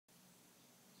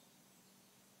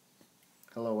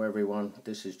Hello everyone,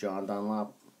 this is John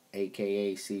Dunlop,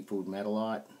 aka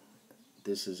Seafoodmetalart.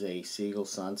 This is a Seagull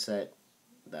Sunset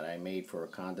that I made for a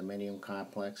condominium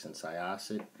complex in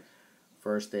Syosset.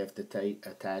 First, after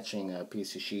attaching a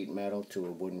piece of sheet metal to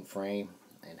a wooden frame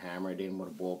and hammer it in with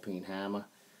a ball peen hammer,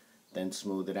 then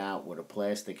smooth it out with a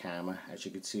plastic hammer. As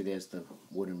you can see, there's the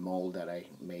wooden mold that I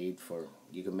made for,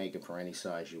 you can make it for any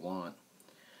size you want.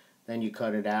 Then you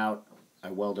cut it out,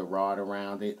 I weld a rod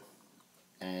around it,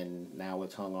 and now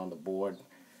it's hung on the board.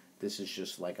 This is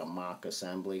just like a mock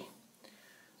assembly.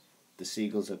 The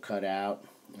seagulls are cut out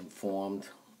and formed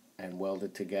and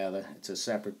welded together. It's a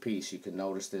separate piece. You can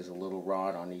notice there's a little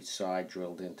rod on each side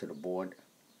drilled into the board.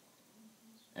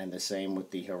 And the same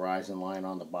with the horizon line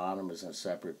on the bottom is a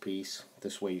separate piece.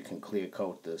 This way you can clear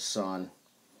coat the sun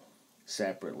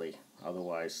separately.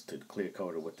 Otherwise, to clear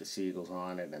coat it with the seagulls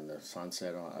on it and the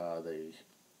sunset, the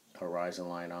horizon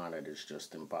line on it is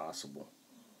just impossible.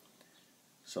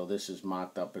 So this is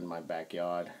mocked up in my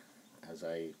backyard as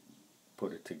I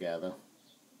put it together.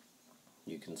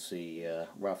 You can see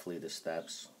roughly the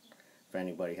steps. If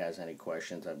anybody has any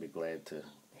questions, I'd be glad to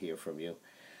hear from you.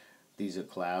 These are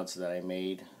clouds that I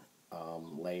made,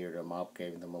 layered them up,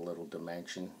 gave them a little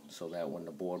dimension so that when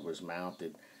the board was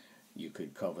mounted, you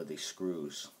could cover the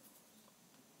screws.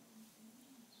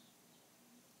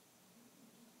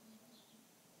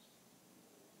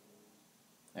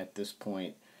 At this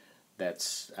point,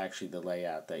 that's actually the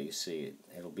layout that you see.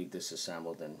 It'll be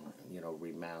disassembled and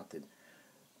remounted.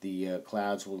 The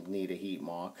clouds will need a heat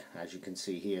mark. As you can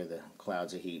see here, the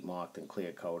clouds are heat marked and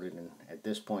clear coated, and at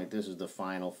this point this is the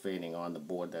final fitting on the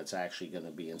board that's actually going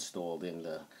to be installed in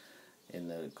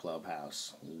the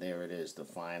clubhouse. And there it is, the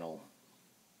final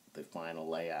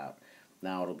layout.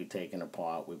 Now it'll be taken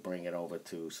apart. We bring it over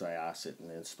to Syosset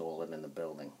and install it in the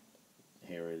building.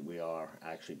 Here we are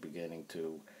actually beginning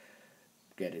to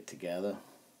get it together.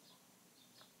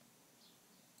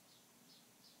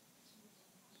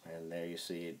 And there you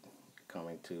see it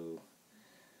coming to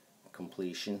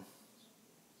completion.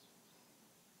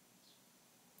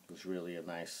 It was really a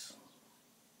nice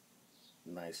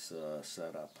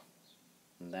setup.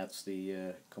 And that's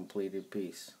the completed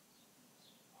piece.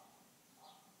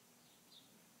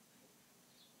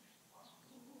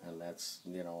 And that's, a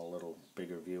little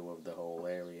bigger view of the whole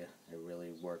area. It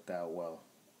really worked out well.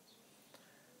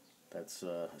 That's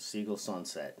Seagull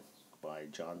Sunset by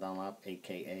John Dunlop,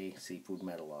 aka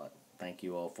Seafoodmetalart. Thank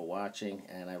you all for watching,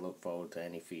 and I look forward to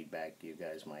any feedback you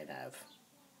guys might have.